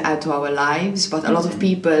value to add to our lives, but a lot of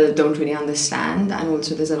people don't really understand, and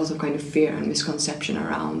also there's a lot of kind of fear and misconception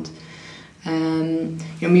around. You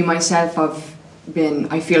know, me myself,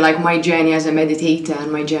 I feel like my journey as a meditator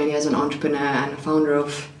and my journey as an entrepreneur and a founder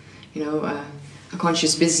of, you know, a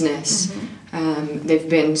conscious business, they've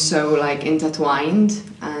been so like intertwined.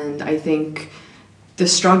 And I think the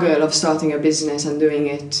struggle of starting a business and doing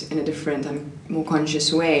it in a different and more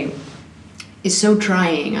conscious way is so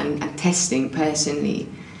trying and testing personally,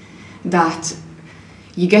 that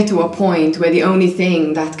you get to a point where the only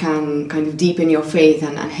thing that can kind of deepen your faith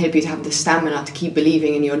and help you to have the stamina to keep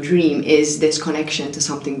believing in your dream is this connection to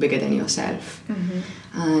something bigger than yourself.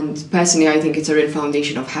 And personally, I think it's a real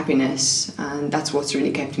foundation of happiness, and that's what's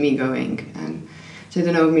really kept me going. So I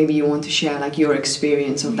don't know, maybe you want to share like your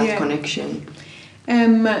experience of that connection.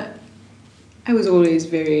 I was always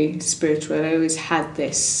very spiritual. I always had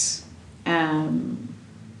this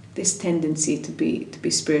this tendency to be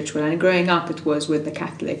spiritual, and growing up it was with the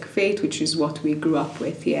Catholic faith, which is what we grew up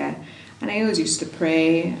with. And I always used to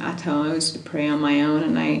pray at home. I used to pray on my own,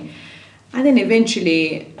 and then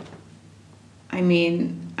eventually, I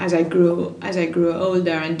mean, as I grew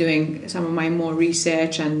older and doing some of my more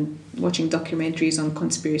research and watching documentaries on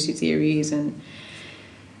conspiracy theories, and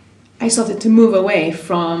I started to move away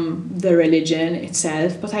from the religion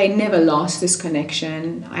itself, but I never lost this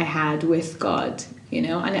connection I had with God, you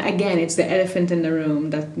know. And again, it's the elephant in the room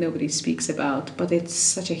that nobody speaks about, but it's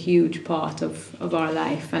such a huge part of our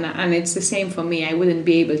life. And it's the same for me. I wouldn't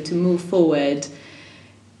be able to move forward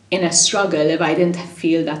in a struggle if I didn't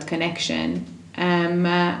feel that connection.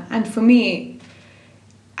 And for me,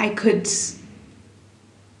 I could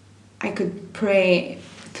pray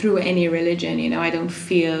through any religion, you know. I don't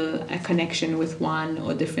feel a connection with one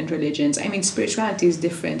or different religions. I mean, spirituality is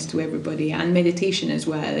different to everybody, and meditation as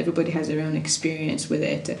well. Everybody has their own experience with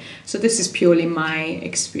it. So this is purely my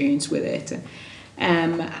experience with it.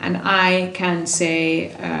 And I can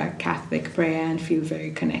say a Catholic prayer and feel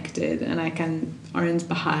very connected, and I can orange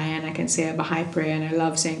Baha'i and I can say a Baha'i prayer, and I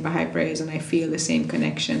love saying Baha'i prayers, and I feel the same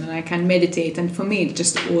connection, and I can meditate, and for me it's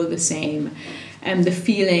just all the same. And the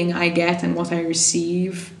feeling I get and what I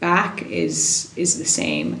receive back is the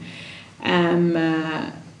same. And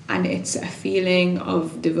it's a feeling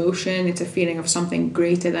of devotion, it's a feeling of something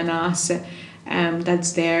greater than us,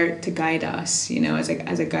 that's there to guide us, you know, as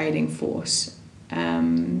a guiding force.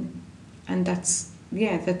 And that's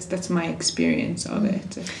my experience of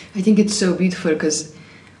it. I think it's so beautiful because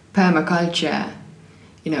permaculture,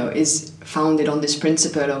 you know, is founded on this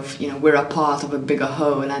principle of, you know, we're a part of a bigger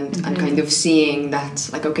whole, and kind of seeing that,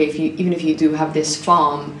 like, okay, even if you do have this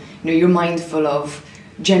farm, you know, you're mindful of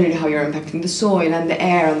generally how you're impacting the soil and the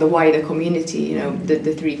air and the wider community, you know,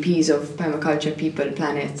 the 3 Ps of permaculture: people,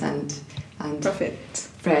 planet, and profit.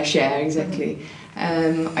 Fresh air, exactly.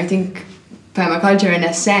 I think permaculture, in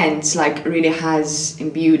a sense, like, really has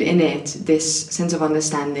imbued in it this sense of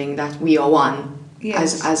understanding that we are one,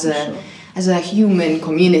 yes, as a human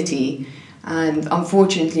community. And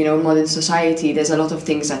unfortunately, you know, in modern society, there's a lot of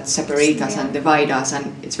things that separate us and divide us,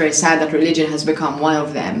 and it's very sad that religion has become one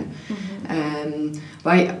of them.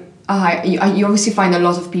 But you obviously find a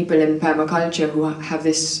lot of people in permaculture who have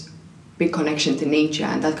this big connection to nature,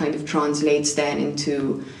 and that kind of translates then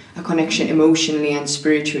into a connection emotionally and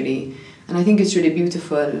spiritually. And I think it's really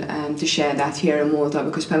beautiful to share that here in Malta,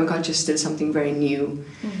 because permaculture is still something very new.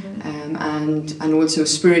 And also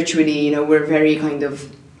spiritually, you know, we're very kind of,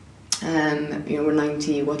 you know, we're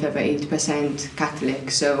 8%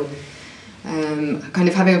 Catholic. So kind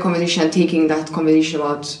of having a conversation and taking that conversation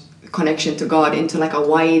about connection to God into like a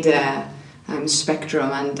wider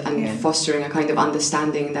spectrum and fostering a kind of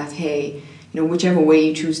understanding that, hey, whichever way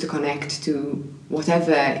you choose to connect to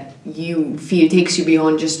whatever you feel takes you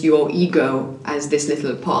beyond just your ego as this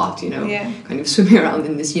little part, kind of swimming around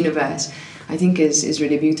in this universe, I think is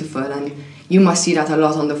really beautiful. And you must see that a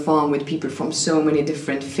lot on the farm with people from so many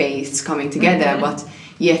different faiths coming together, but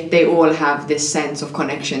yet they all have this sense of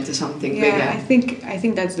connection to something bigger. I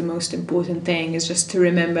think that's the most important thing, is just to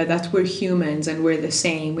remember that we're humans and we're the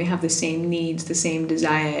same. We have the same needs, the same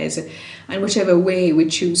desires, and whichever way we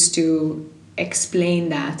choose to explain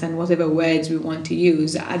that and whatever words we want to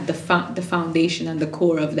use, at the foundation and the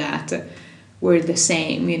core of that, we're the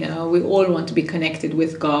same. We all want to be connected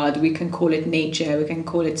with God. We can call it nature, we can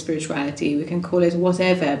call it spirituality, we can call it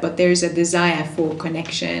whatever, but there's a desire for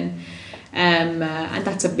connection. And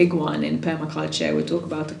that's a big one in permaculture. We talk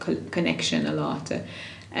about the connection a lot,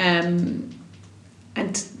 and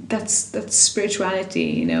that's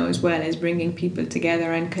spirituality, as well as bringing people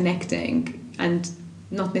together and connecting, and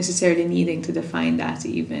not necessarily needing to define that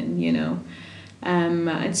even,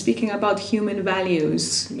 and speaking about human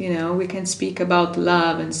values. We can speak about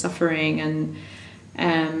love and suffering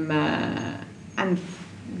and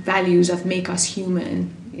values that make us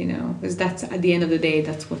human. Because that's, at the end of the day,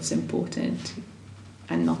 that's what's important,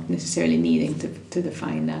 and not necessarily needing to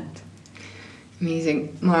define that.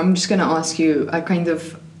 Amazing. Well, I'm just going to ask you, I kind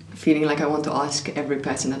of feeling like I want to ask every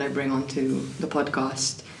person that I bring onto the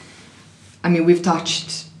podcast. I mean, we've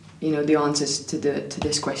touched, the answers to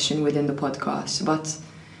this question within the podcast, but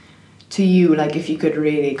to you, like, if you could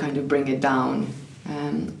really kind of bring it down,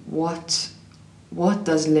 what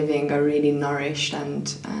does living a really nourished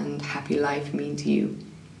and happy life mean to you?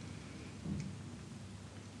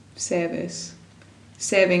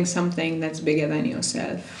 Serving something that's bigger than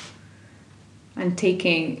yourself, and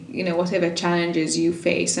taking, whatever challenges you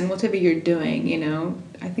face and whatever you're doing,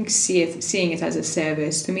 I think seeing it as a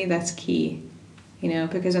service, to me that's key,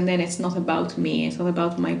 because, and then it's not about me, it's not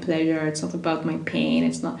about my pleasure, it's not about my pain,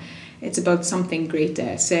 it's about something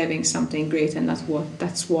greater, serving something greater, and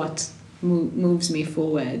that's what moves me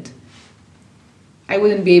forward. I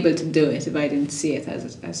wouldn't be able to do it if I didn't see it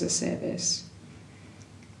as a service.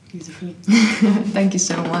 Beautiful. Thank you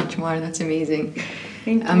so much, Mar. That's amazing.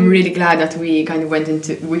 Thank you. I'm really glad that we kind of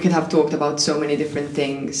we could have talked about so many different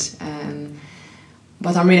things.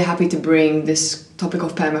 But I'm really happy to bring this topic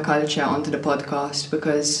of permaculture onto the podcast,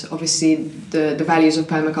 because obviously the values of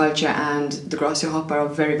permaculture and the Grass Your Hopper are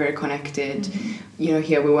very, very connected. Mm-hmm.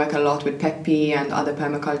 Here we work a lot with Peppy and other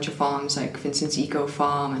permaculture farms like Vincent's Eco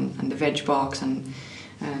Farm and the Veg Box and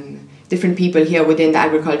different people here within the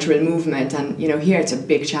agricultural movement. And, here it's a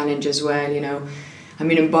big challenge as well, I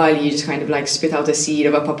mean, in Bali, you just kind of like spit out a seed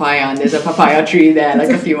of a papaya and there's a papaya tree there like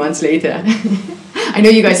a few months later. I know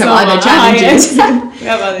you guys have other challenges.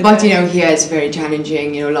 But, here it's very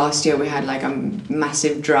challenging. Last year we had like a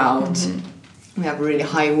massive drought. Mm-hmm. We have really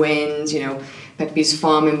high winds, Peppy's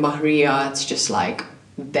farm in Bahria, it's just like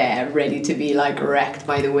they're ready to be like wrecked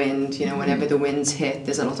by the wind. Whenever the winds hit,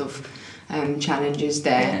 there's a lot of challenges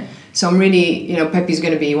there. Yeah. So I'm really, Peppy's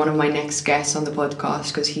going to be one of my next guests on the podcast,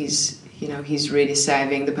 because he's really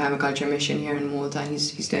serving the permaculture mission here in Malta.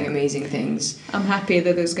 He's doing amazing things. I'm happy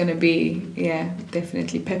that there's going to be,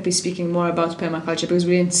 definitely Peppy speaking more about permaculture, because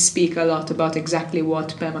we didn't speak a lot about exactly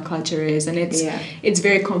what permaculture is, and it's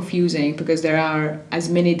very confusing, because there are as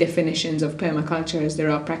many definitions of permaculture as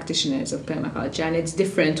there are practitioners of permaculture, and it's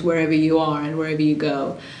different wherever you are and wherever you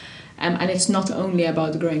go. And it's not only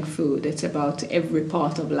about growing food, it's about every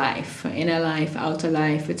part of life, inner life, outer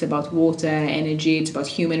life. It's about water, energy, it's about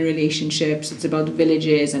human relationships, it's about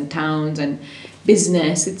villages and towns and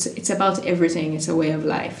business. It's about everything. It's a way of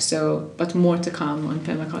life. But more to come on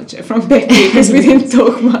permaculture from Peppy, because we didn't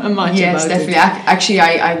talk much about it. Yes, definitely. Actually,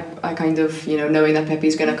 I kind of, knowing that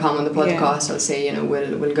Peppy's going to come on the podcast, I'll say,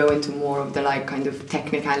 we'll go into more of the like kind of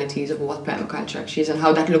technicalities of what permaculture actually is and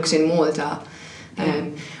how that looks in Malta.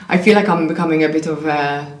 I feel like I'm becoming a bit of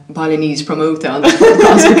a Balinese promoter on this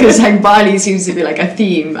podcast, because like Bali seems to be like a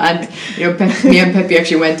theme, and me and Peppy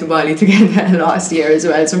actually went to Bali together last year as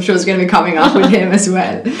well, so I'm sure it's going to be coming up with him as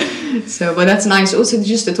well. So, but that's nice also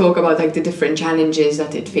just to talk about like the different challenges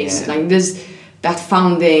that it faces. Like there's that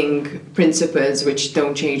founding principles which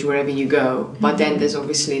don't change wherever you go, but then there's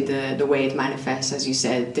obviously the way it manifests, as you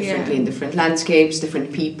said, differently in different landscapes,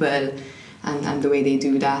 different people. And the way they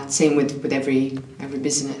do that, same with every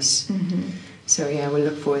business. Mm-hmm. So we'll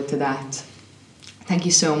look forward to that. Thank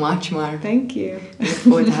you so much, Mar. Thank you. I look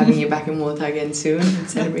forward to having you back in Malta again soon and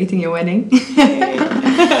celebrating your wedding.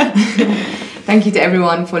 thank you to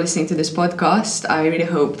everyone for listening to this podcast. I really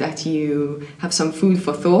hope that you have some food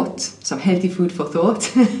for thought, some healthy food for thought,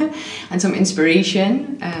 and some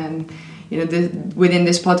inspiration. Within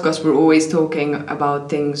this podcast, we're always talking about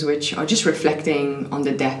things which are just reflecting on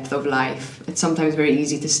the depth of life. It's sometimes very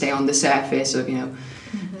easy to stay on the surface of,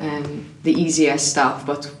 the easier stuff,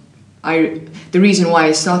 but the reason why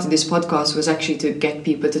I started this podcast was actually to get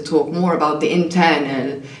people to talk more about the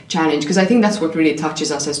internal challenge, because I think that's what really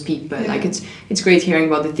touches us as people. Yeah. Like it's great hearing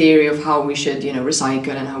about the theory of how we should,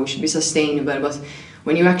 recycle and how we should be sustainable, but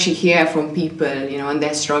when you actually hear from people, and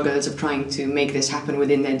their struggles of trying to make this happen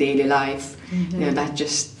within their daily life, that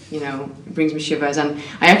just, brings me shivers. And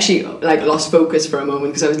I actually lost focus for a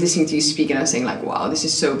moment because I was listening to you speak and I was saying wow, this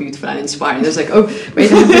is so beautiful and inspiring. I was like, oh,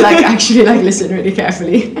 wait, I have to actually listen really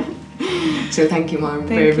carefully. So thank you, Mar. I'm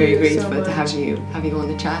very, very grateful to have you on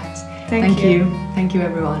the chat. Thank you. Thank you,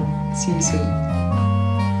 everyone. See you soon.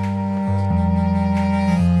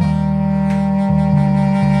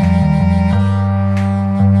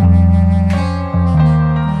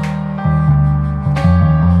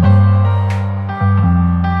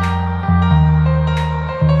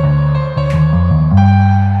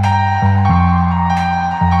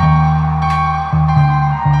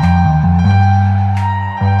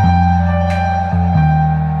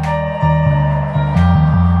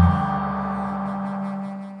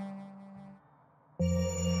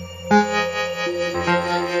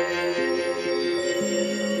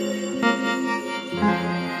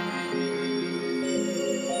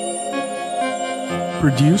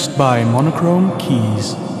 Produced by Monochrome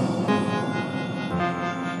Keys.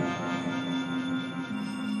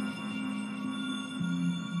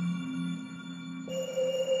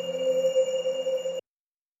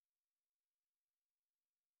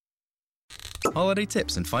 Holiday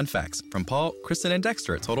tips and fun facts from Paul, Kristen, and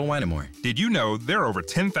Dexter at Total Wine & More. Did you know there are over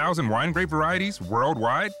 10,000 wine grape varieties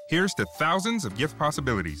worldwide? Here's to thousands of gift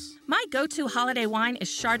possibilities. My go-to holiday wine is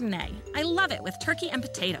Chardonnay. I love it with turkey and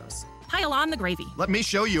potatoes. Pile on the gravy. Let me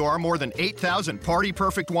show you our more than 8,000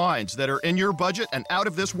 party-perfect wines that are in your budget and out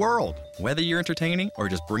of this world. Whether you're entertaining or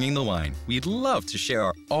just bringing the wine, we'd love to share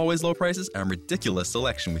our always low prices and ridiculous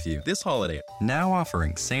selection with you this holiday. Now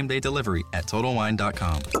offering same-day delivery at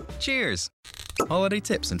TotalWine.com. Cheers! Holiday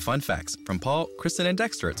tips and fun facts from Paul, Kristen, and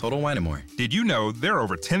Dexter at Total Wine & More. Did you know there are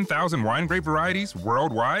over 10,000 wine grape varieties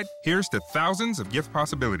worldwide? Here's to thousands of gift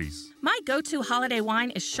possibilities. My go-to holiday wine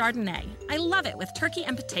is Chardonnay. I love it with turkey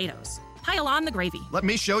and potatoes. Pile on the gravy. Let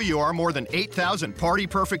me show you our more than 8,000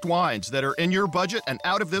 party-perfect wines that are in your budget and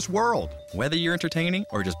out of this world. Whether you're entertaining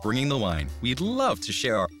or just bringing the wine, we'd love to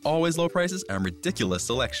share our always low prices and ridiculous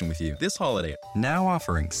selection with you this holiday. Now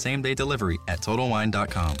offering same-day delivery at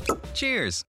TotalWine.com. Cheers!